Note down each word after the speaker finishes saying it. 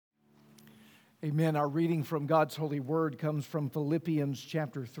Amen. Our reading from God's holy word comes from Philippians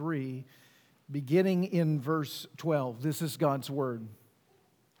chapter 3, beginning in verse 12. This is God's word.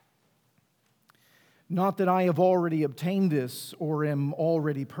 Not that I have already obtained this or am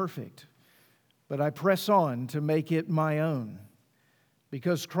already perfect, but I press on to make it my own,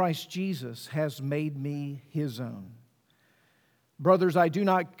 because Christ Jesus has made me His own. Brothers, I do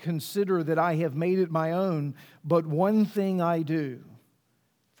not consider that I have made it my own, but one thing I do,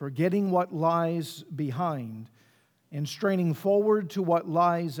 forgetting what lies behind and straining forward to what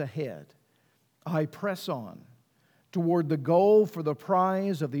lies ahead, I press on toward the goal for the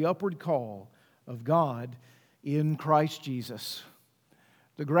prize of the upward call of God in Christ Jesus.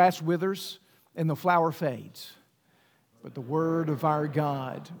 The grass withers and the flower fades, but the word of our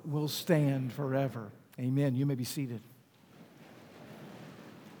God will stand forever. Amen. You may be seated.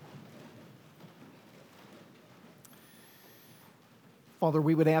 Father,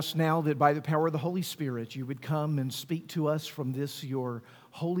 we would ask now that by the power of the Holy Spirit, you would come and speak to us from this, your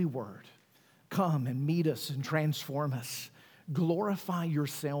holy word. Come and meet us and transform us. Glorify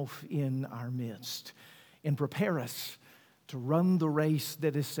yourself in our midst and prepare us to run the race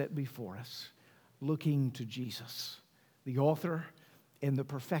that is set before us, looking to Jesus, the author and the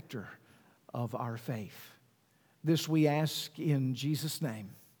perfecter of our faith. This we ask in Jesus' name.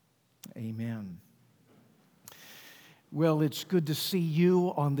 Amen. Well, it's good to see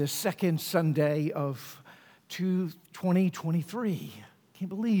you on this second Sunday of 2023. Can't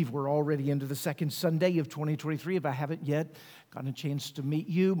believe we're already into the second Sunday of 2023. If I haven't yet gotten a chance to meet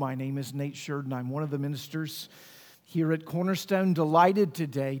you, my name is Nate Sheridan. I'm one of the ministers here at Cornerstone. Delighted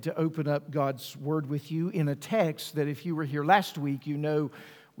today to open up God's Word with you in a text that if you were here last week, you know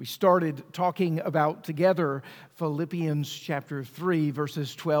we started talking about together Philippians chapter 3,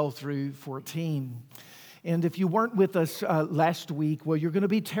 verses 12 through 14. And if you weren't with us last week, well, you're going to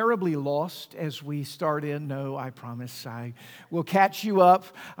be terribly lost as we start in. No, I promise I will catch you up.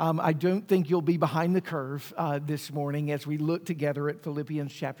 I don't think you'll be behind the curve this morning as we look together at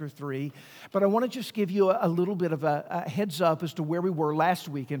Philippians chapter 3. But I want to just give you a little bit of a heads up as to where we were last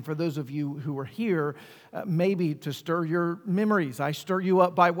week. And for those of you who were here, maybe to stir your memories, I stir you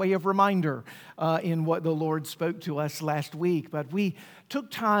up by way of reminder in what the Lord spoke to us last week. But we took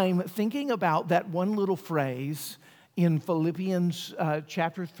time thinking about that one little phrase in Philippians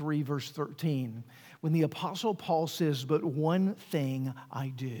chapter 3, verse 13, when the Apostle Paul says, "But one thing I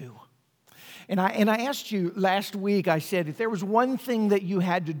do." And I asked you last week, I said, if there was one thing that you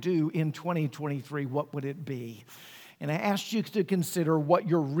had to do in 2023, what would it be? And I asked you to consider what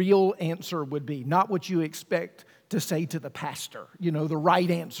your real answer would be, not what you expect to say to the pastor, the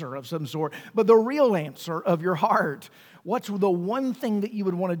right answer of some sort, but the real answer of your heart. What's the one thing that you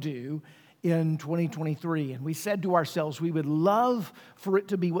would want to do in 2023? And we said to ourselves, we would love for it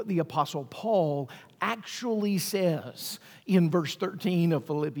to be what the Apostle Paul actually says in verse 13 of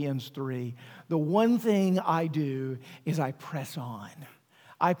Philippians 3. The one thing I do is I press on.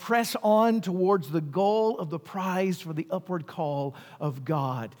 I press on towards the goal of the prize for the upward call of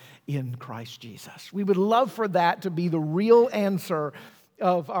God in Christ Jesus. We would love for that to be the real answer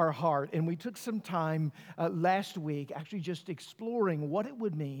of our heart. And we took some time last week actually just exploring what it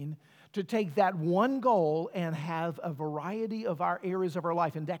would mean to take that one goal and have a variety of our areas of our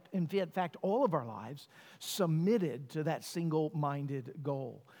life, in fact, all of our lives, submitted to that single-minded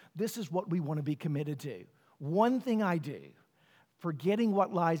goal. This is what we want to be committed to. One thing I do, forgetting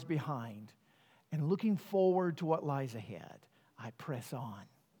what lies behind and looking forward to what lies ahead, I press on.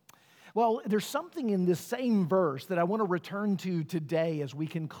 Well, there's something in this same verse that I want to return to today as we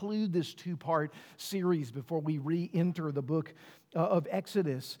conclude this two-part series before we re-enter the book of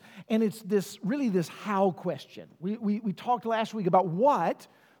Exodus. And it's this how question. We talked last week about what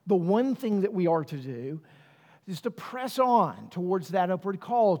the one thing that we are to do is to press on towards that upward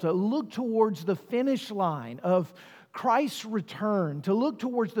call, to look towards the finish line of Christ's return, to look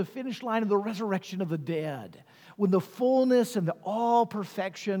towards the finish line of the resurrection of the dead, when the fullness and the all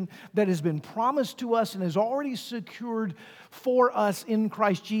perfection that has been promised to us and is already secured for us in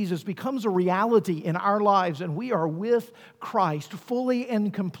Christ Jesus becomes a reality in our lives, and we are with Christ fully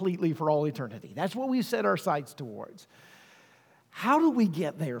and completely for all eternity. That's what we set our sights towards. How do we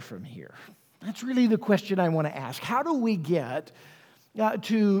get there from here? That's really the question I want to ask. How do we get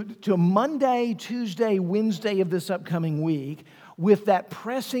to Monday, Tuesday, Wednesday of this upcoming week with that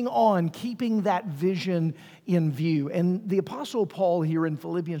pressing on, keeping that vision in view? And the Apostle Paul here in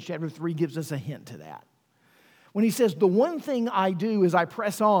Philippians chapter 3 gives us a hint to that. When he says, the one thing I do is I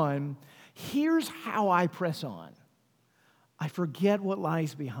press on, here's how I press on. I forget what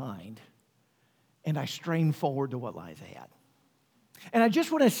lies behind, and I strain forward to what lies ahead. And I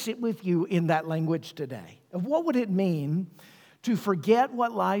just want to sit with you in that language today. Of what would it mean to forget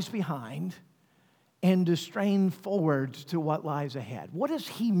what lies behind and to strain forward to what lies ahead? What does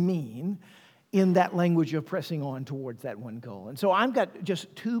he mean in that language of pressing on towards that one goal? And so I've got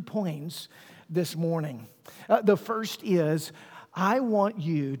just 2 points this morning. The first is, I want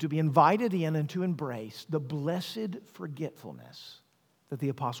you to be invited in and to embrace the blessed forgetfulness that the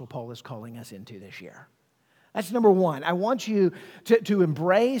Apostle Paul is calling us into this year. That's number one. I want you to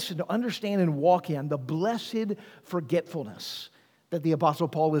embrace and to understand and walk in the blessed forgetfulness that the Apostle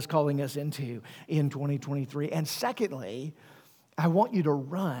Paul is calling us into in 2023. And secondly, I want you to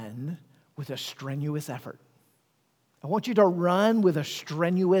run with a strenuous effort. I want you to run with a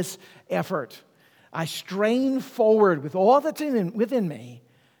strenuous effort. I strain forward with all that's within me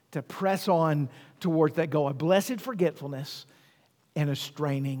to press on towards that goal. A blessed forgetfulness and a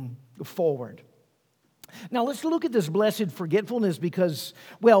straining forward. Now, let's look at this blessed forgetfulness because,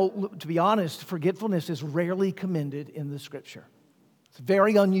 well, to be honest, forgetfulness is rarely commended in the Scripture. It's a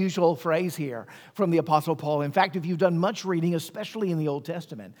very unusual phrase here from the Apostle Paul. In fact, if you've done much reading, especially in the Old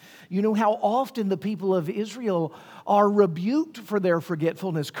Testament, you know how often the people of Israel are rebuked for their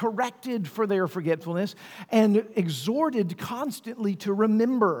forgetfulness, corrected for their forgetfulness, and exhorted constantly to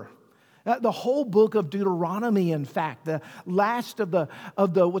remember. The whole book of Deuteronomy, in fact, the last of the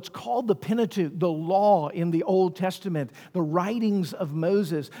what's called the Pentateuch, the law in the Old Testament, the writings of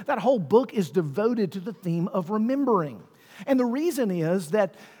Moses, that whole book is devoted to the theme of remembering. And the reason is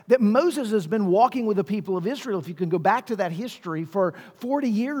that Moses has been walking with the people of Israel, if you can go back to that history, for 40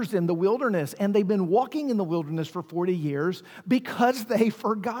 years in the wilderness. And they've been walking in the wilderness for 40 years because they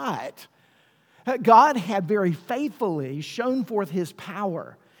forgot. God had very faithfully shown forth his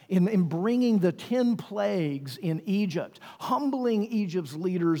power in bringing the 10 plagues in Egypt, humbling Egypt's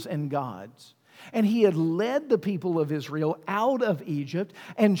leaders and gods. And he had led the people of Israel out of Egypt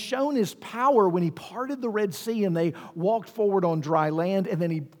and shown his power when he parted the Red Sea and they walked forward on dry land, and then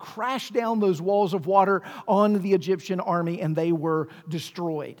he crashed down those walls of water on the Egyptian army and they were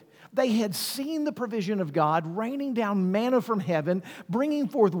destroyed. They had seen the provision of God raining down manna from heaven, bringing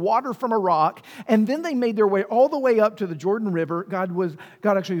forth water from a rock, and then they made their way all the way up to the Jordan River. God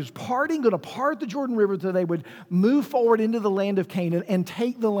actually was going to part the Jordan River so they would move forward into the land of Canaan and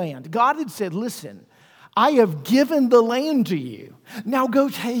take the land. God had said, listen, I have given the land to you. Now go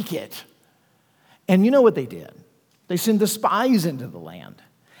take it. And you know what they did? They sent the spies into the land,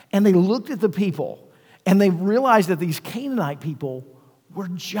 and they looked at the people, and they realized that these Canaanite people were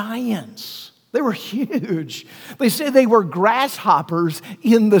giants. They were huge. They said they were grasshoppers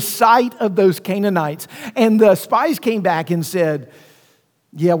in the sight of those Canaanites. And the spies came back and said,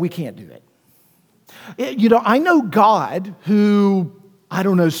 yeah, we can't do it. You know, I know God who,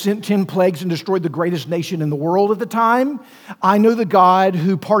 sent 10 plagues and destroyed the greatest nation in the world at the time. I know the God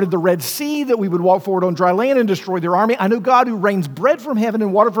who parted the Red Sea that we would walk forward on dry land and destroy their army. I know God who rains bread from heaven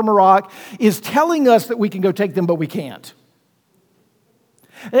and water from a rock is telling us that we can go take them, but we can't.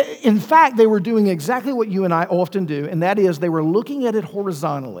 In fact, they were doing exactly what you and I often do, and that is they were looking at it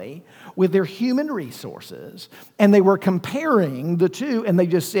horizontally with their human resources, and they were comparing the two, and they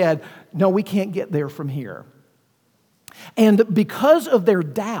just said, no, we can't get there from here. And because of their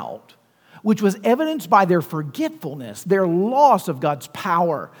doubt, which was evidenced by their forgetfulness, their loss of God's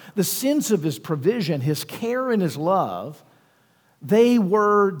power, the sense of his provision, his care and his love, they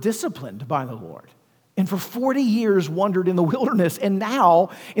were disciplined by the Lord. And for 40 years wandered in the wilderness. And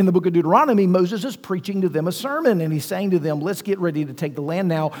now, in the book of Deuteronomy, Moses is preaching to them a sermon. And he's saying to them, let's get ready to take the land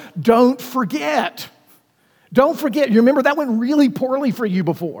now. Don't forget. Don't forget. You remember that went really poorly for you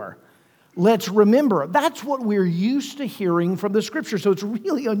before. Let's remember. That's what we're used to hearing from the Scripture. So it's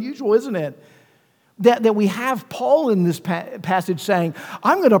really unusual, isn't it? That we have Paul in this passage saying,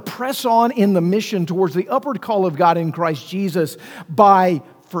 I'm going to press on in the mission towards the upward call of God in Christ Jesus by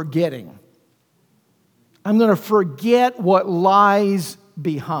forgetting. I'm going to forget what lies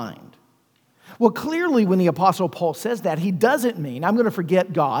behind. Well, clearly when the Apostle Paul says that, he doesn't mean I'm going to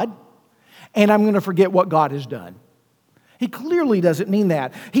forget God and I'm going to forget what God has done. He clearly doesn't mean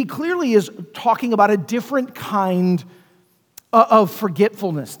that. He clearly is talking about a different kind of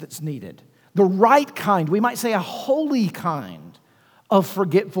forgetfulness that's needed. The right kind, we might say a holy kind of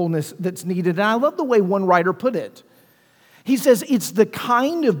forgetfulness that's needed. And I love the way one writer put it. He says it's the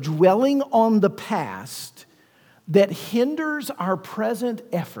kind of dwelling on the past that hinders our present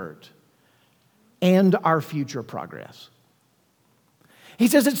effort and our future progress. He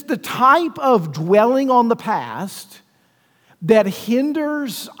says it's the type of dwelling on the past that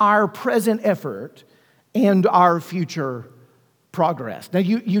hinders our present effort and our future progress. Now,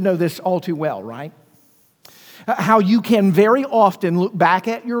 you know this all too well, right? How you can very often look back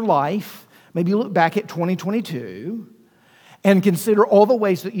at your life, maybe look back at 2022, and consider all the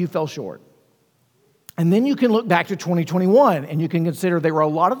ways that you fell short. And then you can look back to 2021, and you can consider there were a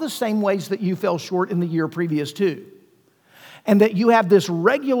lot of the same ways that you fell short in the year previous too. And that you have this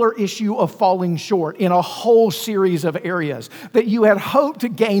regular issue of falling short in a whole series of areas, that you had hoped to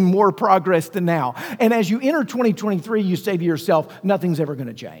gain more progress than now. And as you enter 2023, you say to yourself, nothing's ever going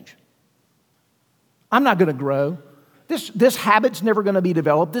to change. I'm not going to grow. This habit's never going to be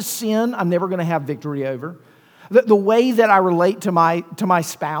developed. This sin, I'm never going to have victory over. The way that I relate to my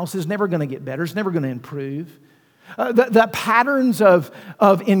spouse is never going to get better. It's never going to improve. The patterns of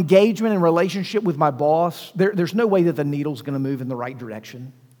engagement and relationship with my boss, there's no way that the needle's going to move in the right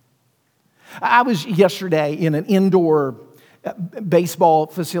direction. I was yesterday in an indoor baseball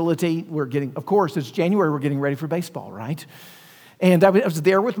facility. Of course, it's January, we're getting ready for baseball, right? And I was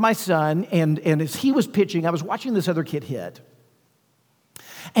there with my son, and as he was pitching, I was watching this other kid hit.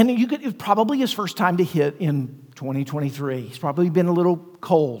 And it was probably his first time to hit in 2023. He's probably been a little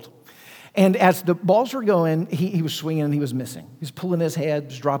cold. And as the balls were going, he was swinging and he was missing. He was pulling his head,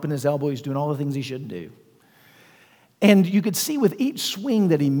 was dropping his elbow, he was doing all the things he shouldn't do. And you could see with each swing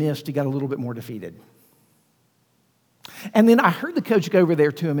that he missed, he got a little bit more defeated. And then I heard the coach go over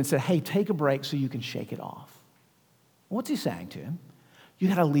there to him and said, hey, take a break so you can shake it off. What's he saying to him? You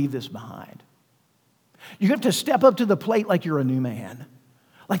got to leave this behind. You have to step up to the plate like you're a new man,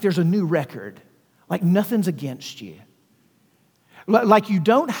 like there's a new record, like nothing's against you, like you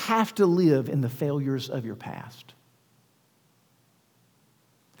don't have to live in the failures of your past.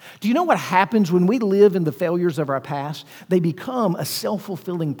 Do you know what happens when we live in the failures of our past? They become a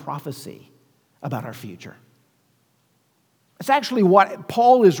self-fulfilling prophecy about our future. It's actually what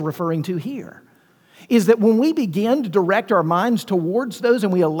Paul is referring to here, is that when we begin to direct our minds towards those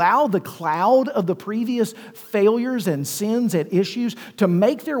and we allow the cloud of the previous failures and sins and issues to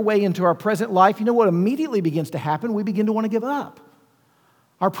make their way into our present life, you know what immediately begins to happen? We begin to want to give up.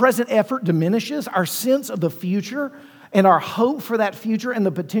 Our present effort diminishes, our sense of the future and our hope for that future and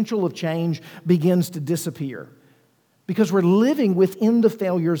the potential of change begins to disappear because we're living within the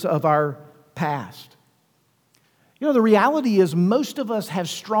failures of our past. You know, the reality is most of us have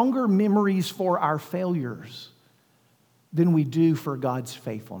stronger memories for our failures than we do for God's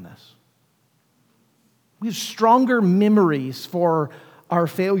faithfulness. We have stronger memories for our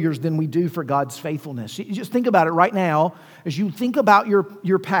failures than we do for God's faithfulness. You just think about it right now. As you think about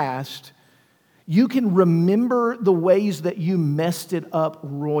your past, you can remember the ways that you messed it up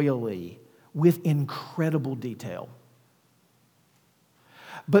royally with incredible detail.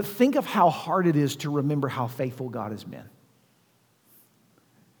 But think of how hard it is to remember how faithful God has been.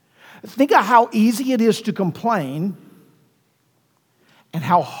 Think of how easy it is to complain and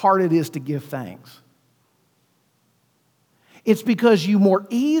how hard it is to give thanks. It's because you more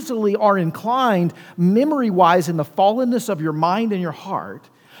easily are inclined, memory-wise, in the fallenness of your mind and your heart,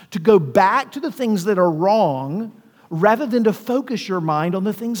 to go back to the things that are wrong rather than to focus your mind on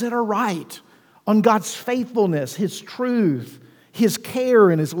the things that are right, on God's faithfulness, His truth, His care,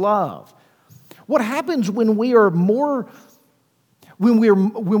 and His love. What happens when we're more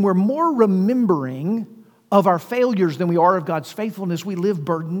remembering of our failures than we are of God's faithfulness, we live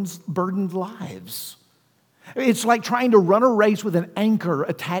burdened lives. It's like trying to run a race with an anchor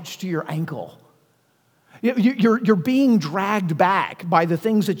attached to your ankle. You're being dragged back by the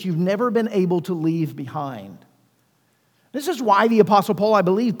things that you've never been able to leave behind. This is why the Apostle Paul, I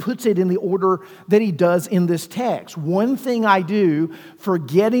believe, puts it in the order that he does in this text. One thing I do,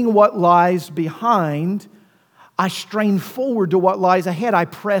 forgetting what lies behind, I strain forward to what lies ahead. I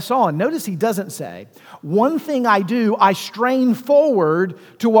press on. Notice he doesn't say, one thing I do, I strain forward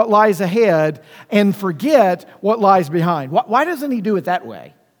to what lies ahead and forget what lies behind. Why doesn't he do it that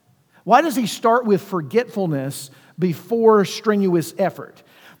way? Why does he start with forgetfulness before strenuous effort?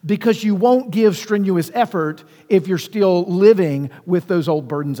 Because you won't give strenuous effort if you're still living with those old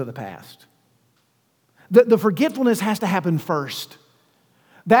burdens of the past. The forgetfulness has to happen first.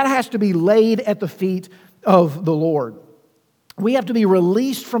 That has to be laid at the feet of the Lord. We have to be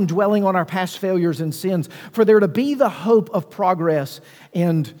released from dwelling on our past failures and sins for there to be the hope of progress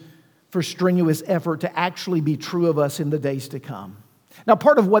and for strenuous effort to actually be true of us in the days to come. Now,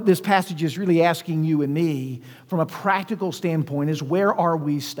 part of what this passage is really asking you and me from a practical standpoint is, where are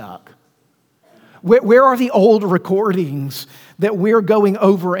we stuck? Where are the old recordings that we're going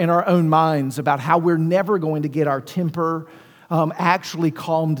over in our own minds about how we're never going to get our temper actually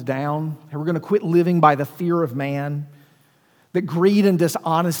calmed down? How we're going to quit living by the fear of man? That greed and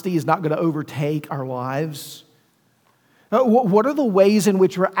dishonesty is not going to overtake our lives? What are the ways in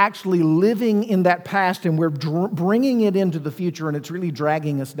which we're actually living in that past and we're bringing it into the future and it's really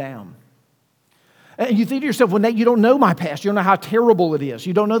dragging us down? And you think to yourself, well, Nate, you don't know my past. You don't know how terrible it is.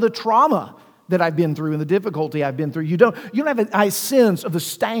 You don't know the trauma that I've been through and the difficulty I've been through. You don't have a sense of the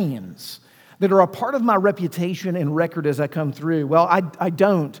stains that are a part of my reputation and record as I come through. Well, I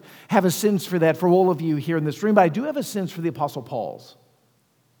don't have a sense for that for all of you here in this room, but I do have a sense for the Apostle Paul's.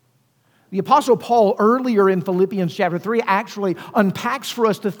 The Apostle Paul, earlier in Philippians chapter 3, actually unpacks for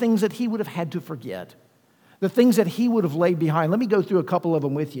us the things that he would have had to forget, the things that he would have laid behind. Let me go through a couple of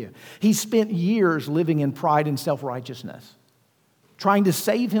them with you. He spent years living in pride and self-righteousness, trying to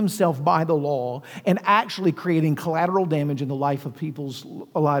save himself by the law and actually creating collateral damage in the life of people's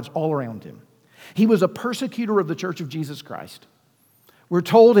lives all around him. He was a persecutor of the Church of Jesus Christ. We're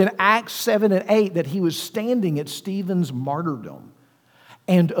told in Acts 7 and 8 that he was standing at Stephen's martyrdom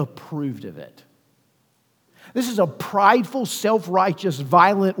and approved of it. This is a prideful, self-righteous,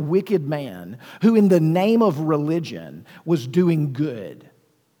 violent, wicked man who in the name of religion was doing good.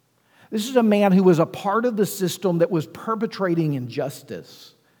 This is a man who was a part of the system that was perpetrating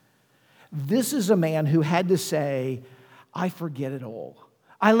injustice. This is a man who had to say, I forget it all.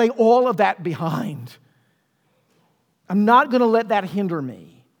 I lay all of that behind. I'm not going to let that hinder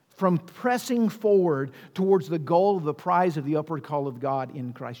me from pressing forward towards the goal of the prize of the upward call of God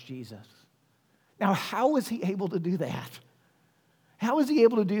in Christ Jesus. Now, how was he able to do that? How is he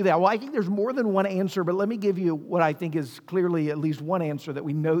able to do that? Well, I think there's more than one answer, but let me give you what I think is clearly at least one answer that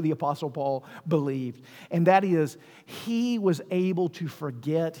we know the Apostle Paul believed. And that is, he was able to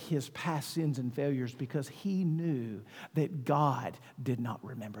forget his past sins and failures because he knew that God did not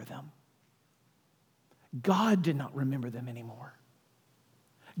remember them. God did not remember them anymore.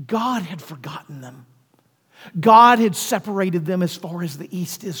 God had forgotten them. God had separated them as far as the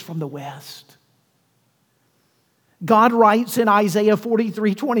east is from the west. God writes in Isaiah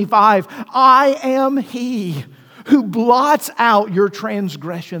 43:25, I am he who blots out your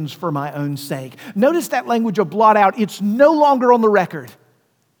transgressions for my own sake. Notice that language of blot out. It's no longer on the record.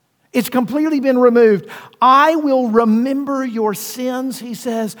 It's completely been removed. I will remember your sins, he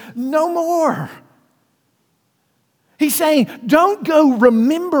says, no more. He's saying, don't go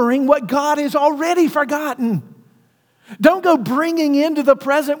remembering what God has already forgotten. Don't go bringing into the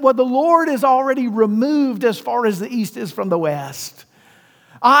present what the Lord has already removed as far as the east is from the west.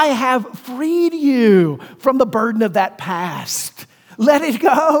 I have freed you from the burden of that past. Let it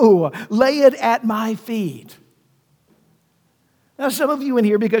go. Lay it at my feet. Now, some of you in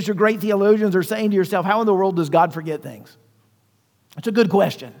here, because you're great theologians, are saying to yourself, how in the world does God forget things? That's a good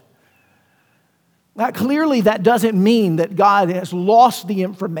question. Now, clearly, that doesn't mean that God has lost the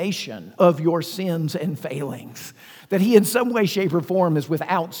information of your sins and failings, that he in some way, shape, or form is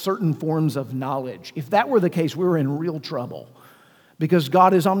without certain forms of knowledge. If that were the case, we're in real trouble because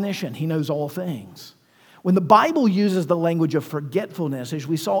God is omniscient. He knows all things. When the Bible uses the language of forgetfulness, as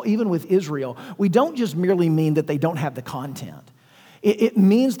we saw even with Israel, we don't just merely mean that they don't have the content. It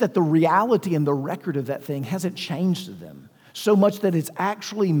means that the reality and the record of that thing hasn't changed to them so much that it's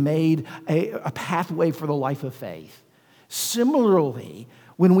actually made a pathway for the life of faith. Similarly,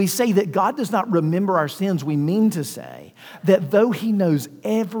 when we say that God does not remember our sins, we mean to say that though he knows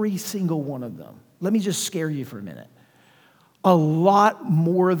every single one of them, let me just scare you for a minute, a lot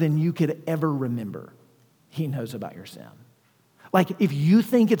more than you could ever remember, he knows about your sin. Like if you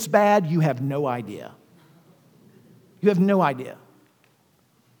think it's bad, you have no idea. You have no idea.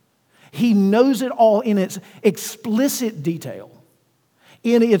 He knows it all in its explicit detail,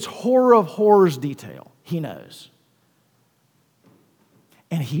 in its horror of horrors detail. He knows.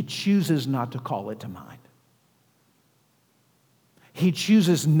 And he chooses not to call it to mind. He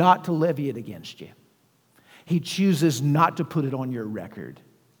chooses not to levy it against you. He chooses not to put it on your record.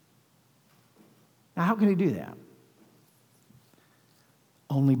 Now, how can he do that?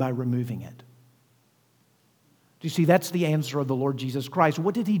 Only by removing it. Do you see, that's the answer of the Lord Jesus Christ.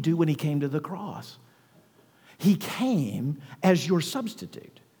 What did he do when he came to the cross? He came as your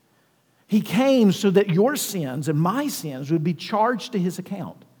substitute. He came so that your sins and my sins would be charged to his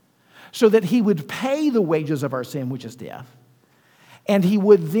account, so that he would pay the wages of our sin, which is death. And he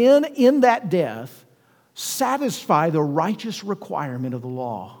would then, in that death, satisfy the righteous requirement of the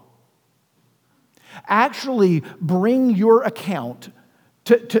law. Actually bring your account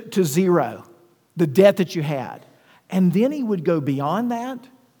to zero, the debt that you had. And then he would go beyond that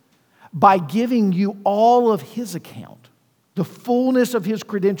by giving you all of his account, the fullness of his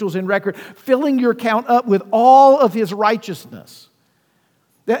credentials and record, filling your account up with all of his righteousness.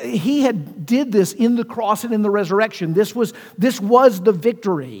 He did this in the cross and in the resurrection. This was the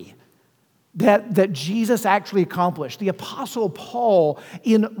victory that Jesus actually accomplished. The Apostle Paul,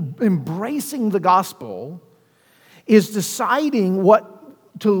 in embracing the gospel, is deciding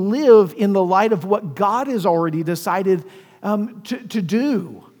what to live in the light of what God has already decided to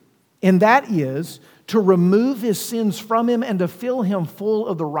do. And that is to remove his sins from him and to fill him full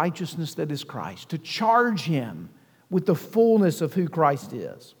of the righteousness that is Christ, to charge him with the fullness of who Christ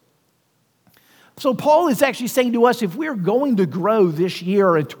is. So Paul is actually saying to us, if we're going to grow this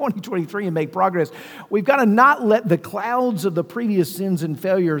year in 2023 and make progress, we've got to not let the clouds of the previous sins and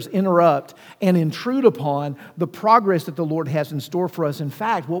failures interrupt and intrude upon the progress that the Lord has in store for us. In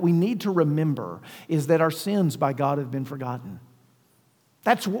fact, what we need to remember is that our sins by God have been forgotten.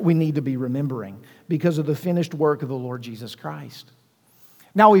 That's what we need to be remembering because of the finished work of the Lord Jesus Christ.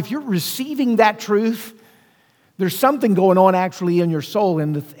 Now, if you're receiving that truth, there's something going on actually in your soul,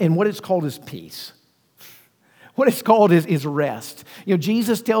 and what it's called is peace. What it's called is rest. You know,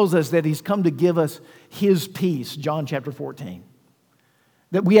 Jesus tells us that he's come to give us his peace, John chapter 14.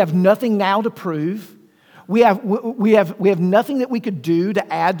 That we have nothing now to prove. We have nothing that we could do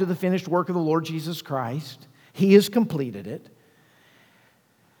to add to the finished work of the Lord Jesus Christ. He has completed it.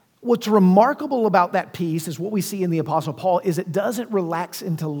 What's remarkable about that peace is what we see in the Apostle Paul is it doesn't relax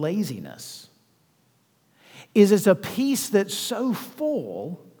into laziness. It's a peace that's so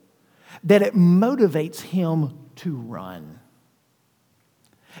full that it motivates him to run.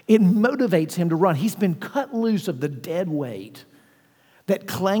 It motivates him to run. He's been cut loose of the dead weight that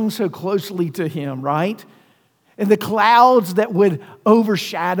clings so closely to him, right? And the clouds that would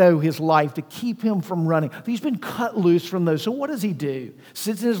overshadow his life to keep him from running. He's been cut loose from those. So what does he do?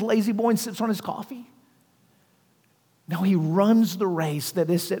 Sits in his lazy boy and sips on his coffee? No, he runs the race that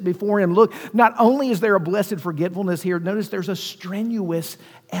is set before him. Look, not only is there a blessed forgetfulness here, notice there's a strenuous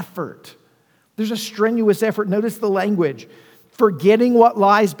effort. There's a strenuous effort. Notice the language. Forgetting what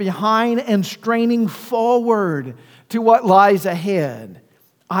lies behind and straining forward to what lies ahead.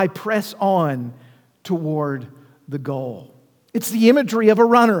 I press on toward the goal. It's the imagery of a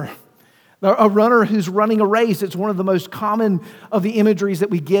runner who's running a race. It's one of the most common of the imageries that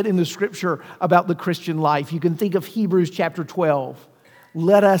we get in the Scripture about the Christian life. You can think of Hebrews chapter 12.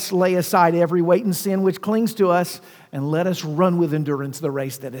 Let us lay aside every weight and sin which clings to us, and let us run with endurance the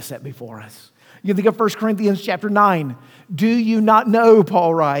race that is set before us. You can think of 1 Corinthians chapter 9. Do you not know,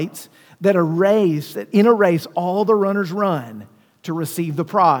 Paul writes, that in a race all the runners run to receive the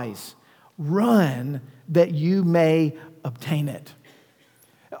prize. Run that you may obtain it.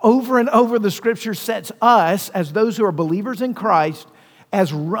 Over and over, the Scripture sets us, as those who are believers in Christ,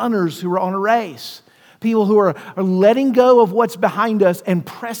 as runners who are on a race. People who are letting go of what's behind us and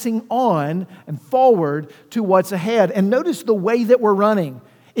pressing on and forward to what's ahead. And notice the way that we're running.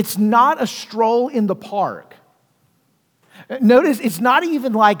 It's not a stroll in the park. Notice it's not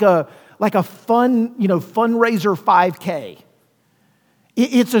even like a fun, fundraiser 5K.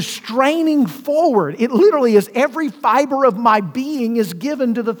 It's a straining forward. It literally is every fiber of my being is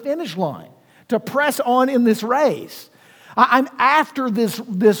given to the finish line to press on in this race. I'm after this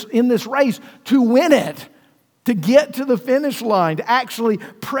in this race to win it, to get to the finish line, to actually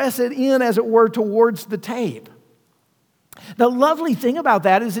press it in, as it were, towards the tape. The lovely thing about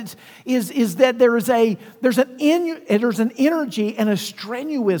that is that there's an energy and a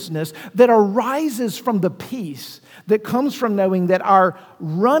strenuousness that arises from the peace that comes from knowing that our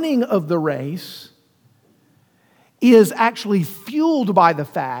running of the race is actually fueled by the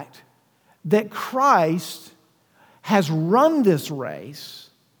fact that Christ has run this race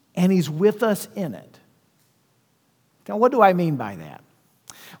and he's with us in it. Now, what do I mean by that?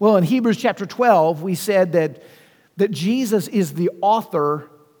 Well, in Hebrews chapter 12, we said that Jesus is the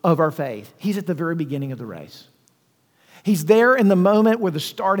author of our faith. He's at the very beginning of the race. He's there in the moment where the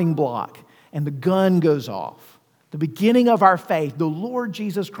starting block and the gun goes off. The beginning of our faith, the Lord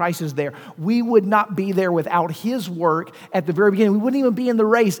Jesus Christ is there. We would not be there without his work at the very beginning. We wouldn't even be in the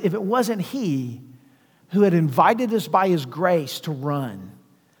race if it wasn't he who had invited us by his grace to run.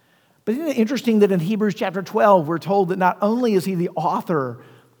 But isn't it interesting that in Hebrews chapter 12, we're told that not only is he the author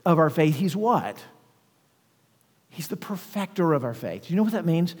of our faith, he's what? He's the perfecter of our faith. You know what that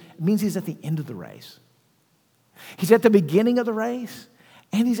means? It means he's at the end of the race. He's at the beginning of the race,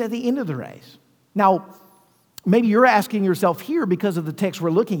 and he's at the end of the race. Now, maybe you're asking yourself here, because of the text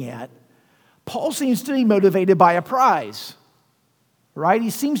we're looking at, Paul seems to be motivated by a prize, right? He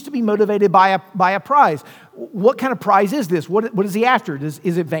seems to be motivated by a prize. What kind of prize is this? What is he after?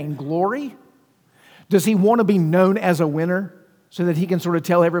 Is it vainglory? Does he want to be known as a winner so that he can sort of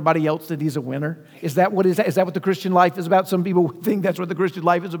tell everybody else that he's a winner? Is that what the Christian life is about? Some people think that's what the Christian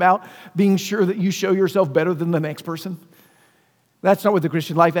life is about, being sure that you show yourself better than the next person. That's not what the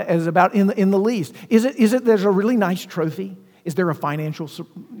Christian life is about in the least. Is it there's a really nice trophy? Is there a financial,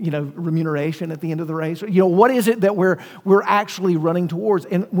 remuneration at the end of the race? What is it that we're actually running towards?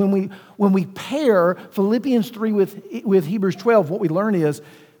 And when we pair Philippians 3 with Hebrews 12, what we learn is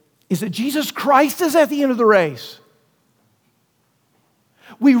that Jesus Christ is at the end of the race.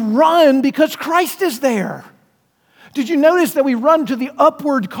 We run because Christ is there. Did you notice that we run to the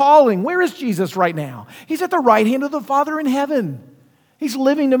upward calling? Where is Jesus right now? He's at the right hand of the Father in heaven. He's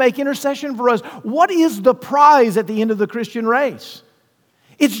living to make intercession for us. What is the prize at the end of the Christian race?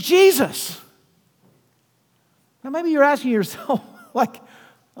 It's Jesus. Now maybe you're asking yourself,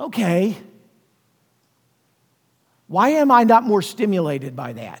 okay, why am I not more stimulated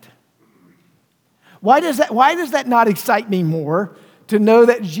by that? Why does that not excite me more to know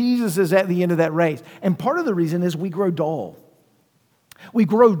that Jesus is at the end of that race? And part of the reason is we grow dull. We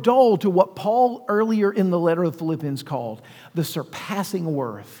grow dull to what Paul earlier in the letter of Philippians called the surpassing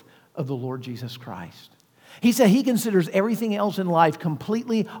worth of the Lord Jesus Christ. He said he considers everything else in life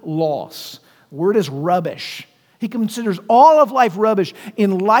completely loss. The word is rubbish. He considers all of life rubbish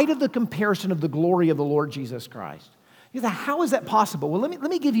in light of the comparison of the glory of the Lord Jesus Christ. You say, how is that possible? Well,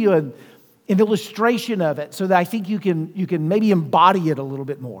 let me give you an illustration of it so that I think you can maybe embody it a little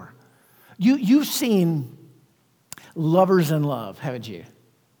bit more. You've seen Lovers in Love, haven't you?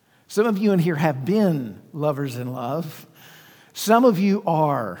 Some of you in here have been lovers in love. Some of you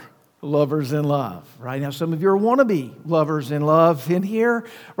are lovers in love, right? Now, some of you are wannabe lovers in love in here,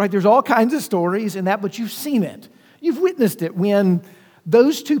 right? There's all kinds of stories in that, but you've seen it. You've witnessed it when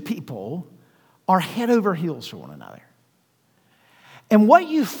those two people are head over heels for one another. And what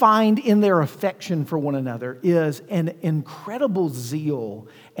you find in their affection for one another is an incredible zeal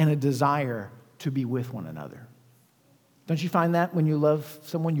and a desire to be with one another. Don't you find that when you love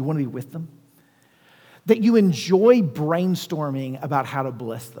someone, you want to be with them? That you enjoy brainstorming about how to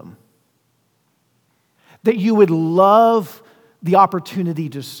bless them. That you would love the opportunity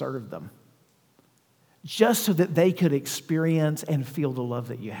to serve them. Just so that they could experience and feel the love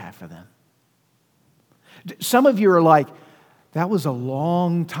that you have for them. Some of you are like, that was a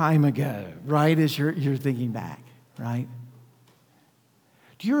long time ago, right? As you're thinking back, right?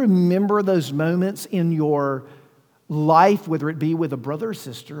 Do you remember those moments in your life, whether it be with a brother or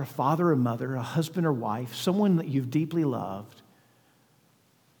sister, a father or mother, a husband or wife, someone that you've deeply loved,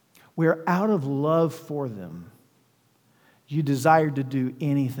 where out of love for them, you desired to do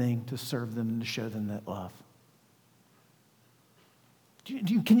anything to serve them and to show them that love?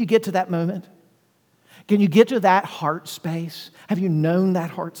 Can you get to that moment? Can you get to that heart space? Have you known that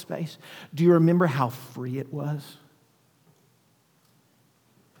heart space? Do you remember how free it was?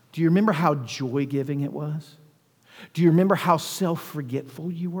 Do you remember how joy-giving it was? Do you remember how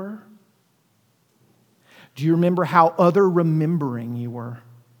self-forgetful you were? Do you remember how other-remembering you were?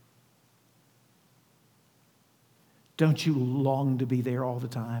 Don't you long to be there all the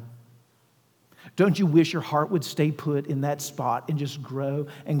time? Don't you wish your heart would stay put in that spot and just grow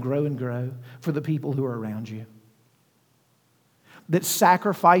and grow and grow for the people who are around you? That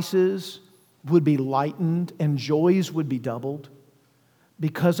sacrifices would be lightened and joys would be doubled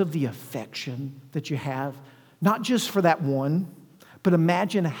because of the affection that you have, not just for that one, but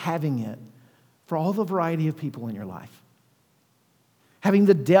imagine having it for all the variety of people in your life. Having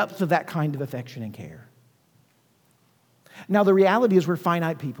the depth of that kind of affection and care. Now, the reality is we're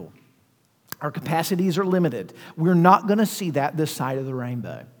finite people. Our capacities are limited. We're not going to see that this side of the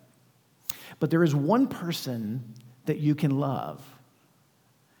rainbow. But there is one person that you can love.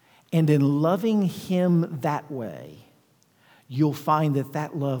 And in loving him that way, you'll find that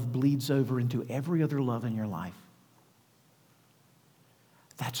that love bleeds over into every other love in your life.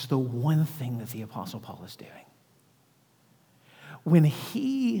 That's the one thing that the Apostle Paul is doing. When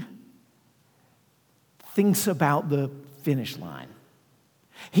he thinks about the finish line,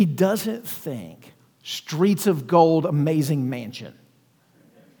 he doesn't think streets of gold, amazing mansion.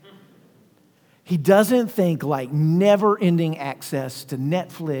 He doesn't think like never-ending access to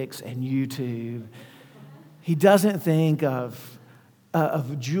Netflix and YouTube. He doesn't think of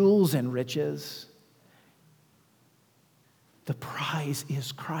jewels and riches. The prize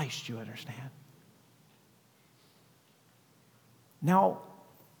is Christ, you understand? Now,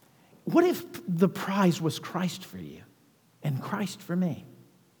 what if the prize was Christ for you and Christ for me?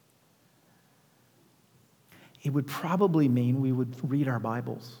 It would probably mean we would read our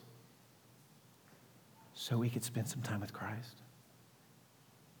Bibles so we could spend some time with Christ.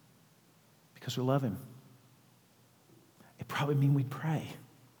 Because we love him. It probably mean we'd pray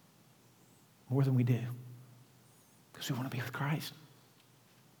more than we do. Because we want to be with Christ.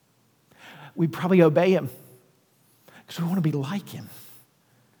 We'd probably obey him. Because we want to be like him.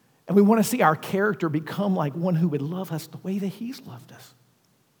 And we want to see our character become like one who would love us the way that he's loved us.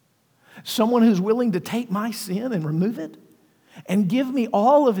 Someone who's willing to take my sin and remove it and give me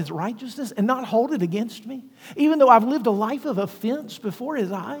all of his righteousness and not hold it against me. Even though I've lived a life of offense before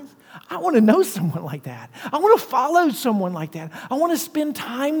his eyes, I want to know someone like that. I want to follow someone like that. I want to spend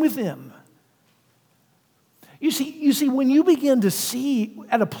time with him. You see, when you begin to see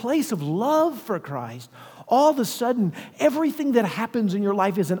at a place of love for Christ, all of a sudden, everything that happens in your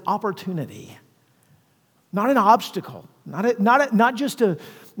life is an opportunity, not an obstacle, not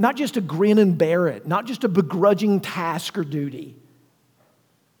just a grin and bear it, not just a begrudging task or duty.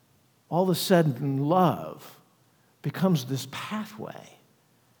 All of a sudden, love becomes this pathway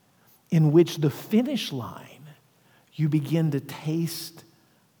in which the finish line you begin to taste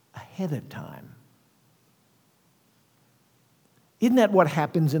ahead of time. Isn't that what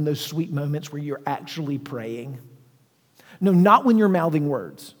happens in those sweet moments where you're actually praying? No, not when you're mouthing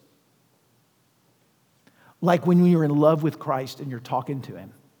words. Like when you're in love with Christ and you're talking to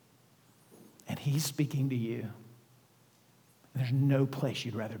him and he's speaking to you. There's no place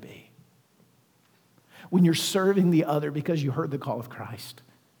you'd rather be. When you're serving the other because you heard the call of Christ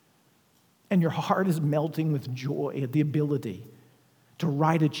and your heart is melting with joy at the ability to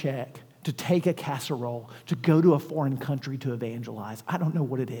write a check, to take a casserole, to go to a foreign country to evangelize. I don't know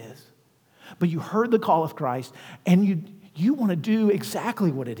what it is. But you heard the call of Christ and you want to do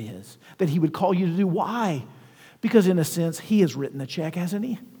exactly what it is that he would call you to do. Why? Because in a sense, he has written the check, hasn't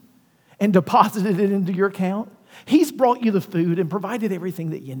he? And deposited it into your account. He's brought you the food and provided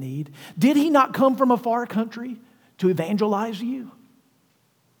everything that you need. Did he not come from a far country to evangelize you?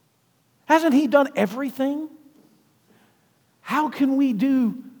 Hasn't he done everything? How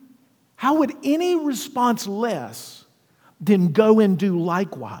would any response less than go and do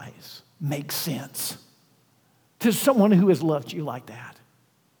likewise make sense to someone who has loved you like that?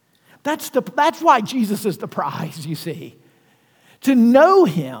 That's why Jesus is the prize, you see. To know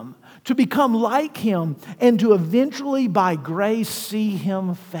him, to become like him, and to eventually by grace see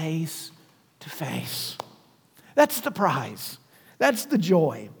him face to face. That's the prize. That's the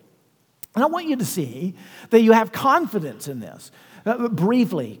joy. And I want you to see that you have confidence in this.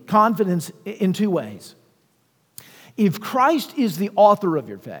 Briefly, confidence in two ways. If Christ is the author of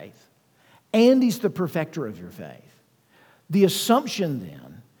your faith and he's the perfecter of your faith, the assumption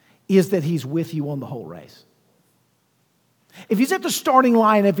then is that he's with you on the whole race. If he's at the starting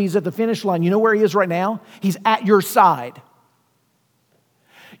line, if he's at the finish line, you know where he is right now? He's at your side.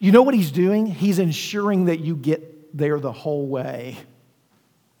 You know what he's doing? He's ensuring that you get there the whole way.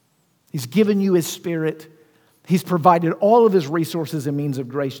 He's given you his Spirit. He's provided all of his resources and means of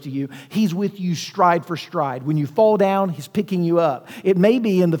grace to you. He's with you stride for stride. When you fall down, he's picking you up. It may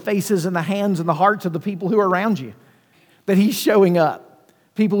be in the faces and the hands and the hearts of the people who are around you that he's showing up.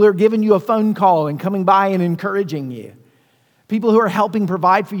 People who are giving you a phone call and coming by and encouraging you. People who are helping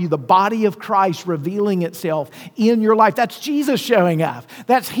provide for you, the body of Christ revealing itself in your life. That's Jesus showing up.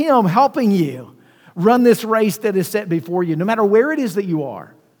 That's him helping you run this race that is set before you. No matter where it is that you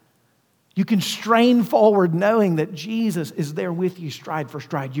are, you can strain forward knowing that Jesus is there with you stride for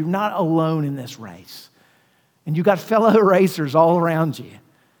stride. You're not alone in this race. And you've got fellow racers all around you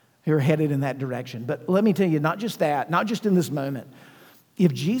who are headed in that direction. But let me tell you, not just that, not just in this moment.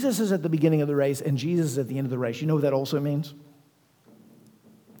 If Jesus is at the beginning of the race and Jesus is at the end of the race, you know what that also means?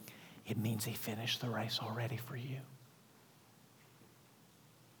 It means he finished the race already for you.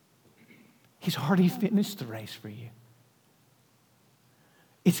 He's already finished the race for you.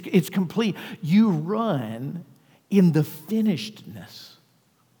 It's complete. You run in the finishedness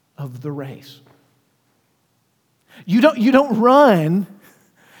of the race. You don't run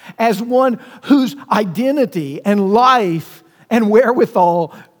as one whose identity and life and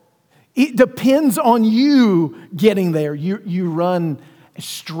wherewithal, it depends on you getting there. You run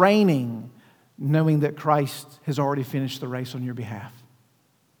straining, knowing that Christ has already finished the race on your behalf.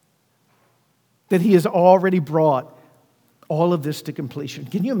 That he has already brought all of this to completion.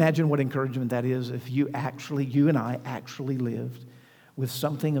 Can you imagine what encouragement that is if you and I actually lived with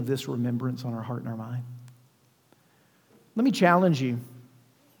something of this remembrance on our heart and our mind? Let me challenge you.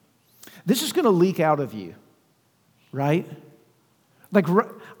 This is going to leak out of you, right? Like,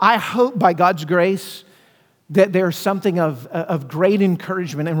 I hope by God's grace that there's something of great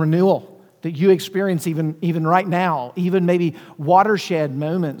encouragement and renewal that you experience even right now, even maybe watershed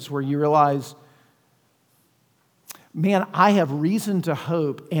moments where you realize, man, I have reason to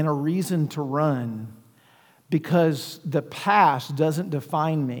hope and a reason to run because the past doesn't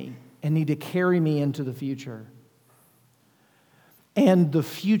define me and need to carry me into the future. And the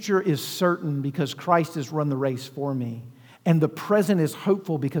future is certain because Christ has run the race for me. And the present is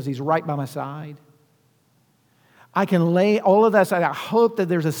hopeful because He's right by my side. I can lay all of that aside. I hope that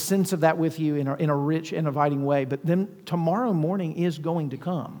there's a sense of that with you in a rich and inviting way. But then tomorrow morning is going to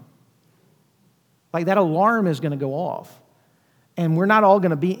come. Like that alarm is going to go off. And we're not all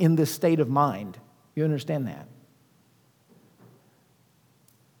going to be in this state of mind. You understand that?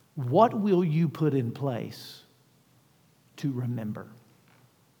 What will you put in place to remember?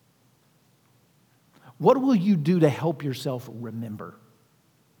 What will you do to help yourself remember?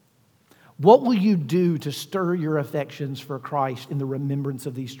 What will you do to stir your affections for Christ in the remembrance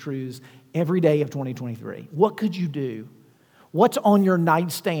of these truths every day of 2023? What could you do? What's on your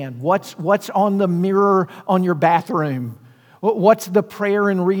nightstand? What's on the mirror on your bathroom? What's the prayer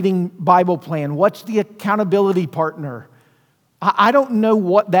and reading Bible plan? What's the accountability partner? I don't know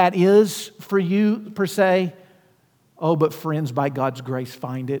what that is for you per se. Oh, but friends, by God's grace,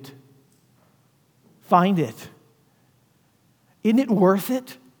 find it. Find it. Isn't it worth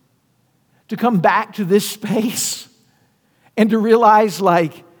it to come back to this space and to realize,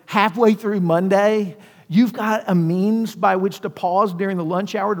 like, halfway through Monday, you've got a means by which to pause during the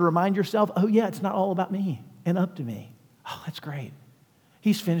lunch hour to remind yourself, oh yeah, it's not all about me and up to me. Oh, that's great.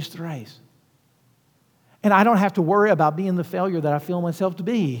 He's finished the race. And I don't have to worry about being the failure that I feel myself to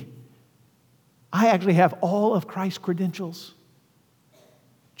be. I actually have all of Christ's credentials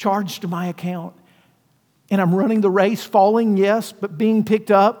charged to my account. And I'm running the race, falling, yes, but being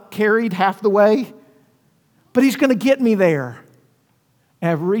picked up, carried half the way. But He's going to get me there. And I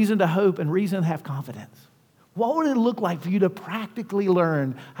have reason to hope and reason to have confidence. What would it look like for you to practically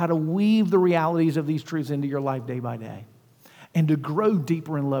learn how to weave the realities of these truths into your life day by day and to grow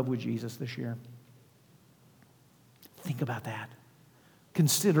deeper in love with Jesus this year? Think about that.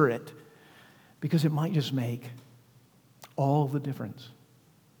 Consider it, because it might just make all the difference.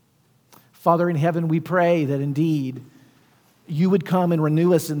 Father in heaven, we pray that indeed You would come and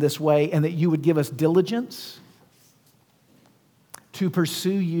renew us in this way, and that You would give us diligence to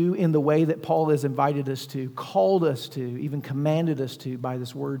pursue You in the way that Paul has invited us to, called us to, even commanded us to by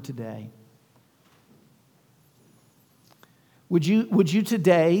this word today. Would you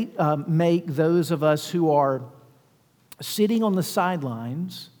today make those of us who are sitting on the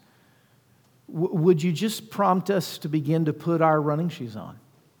sidelines, would You just prompt us to begin to put our running shoes on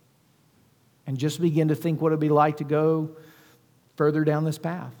and just begin to think what it would be like to go further down this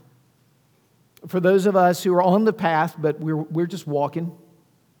path? For those of us who are on the path, but we're just walking,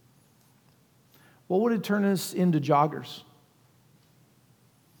 what would it turn us into joggers?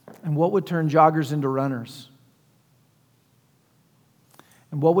 And what would turn joggers into runners?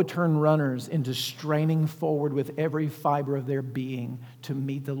 And what would turn runners into straining forward with every fiber of their being to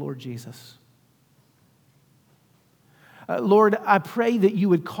meet the Lord Jesus? Lord, I pray that You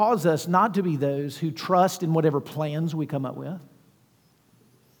would cause us not to be those who trust in whatever plans we come up with.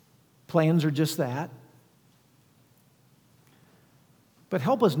 Plans are just that. But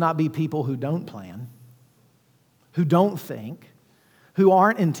help us not be people who don't plan, who don't think, who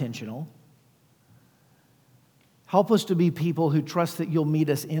aren't intentional. Help us to be people who trust that You'll meet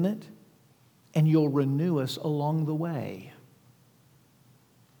us in it and You'll renew us along the way.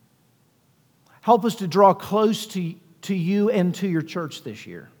 Help us to draw close to You and to Your church this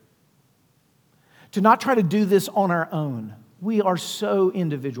year. To not try to do this on our own. We are so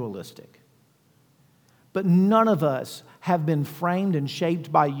individualistic. But none of us have been framed and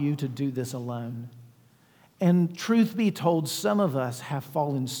shaped by You to do this alone. And truth be told, some of us have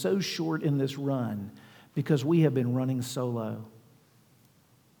fallen so short in this run because we have been running solo.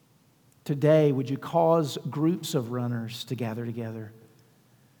 Today, would You cause groups of runners to gather together?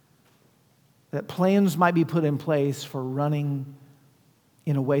 That plans might be put in place for running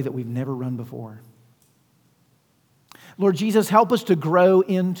in a way that we've never run before. Lord Jesus, help us to grow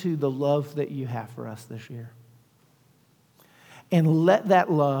into the love that You have for us this year. And let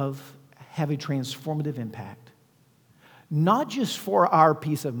that love have a transformative impact. Not just for our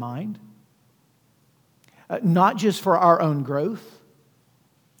peace of mind, not just for our own growth,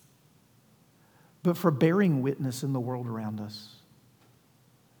 but for bearing witness in the world around us.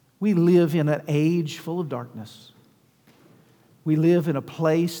 We live in an age full of darkness. We live in a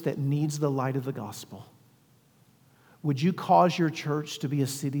place that needs the light of the gospel. Would You cause Your church to be a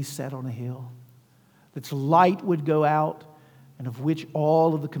city set on a hill, that light would go out and of which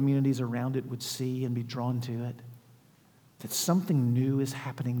all of the communities around it would see and be drawn to it, that something new is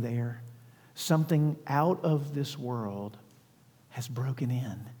happening there, something out of this world has broken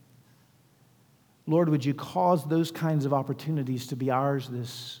in. Lord, would You cause those kinds of opportunities to be ours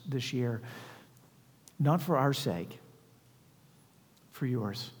this year, not for our sake, for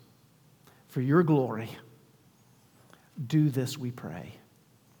yours, for your glory. Do this, we pray.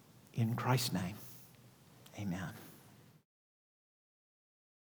 In Christ's name, amen.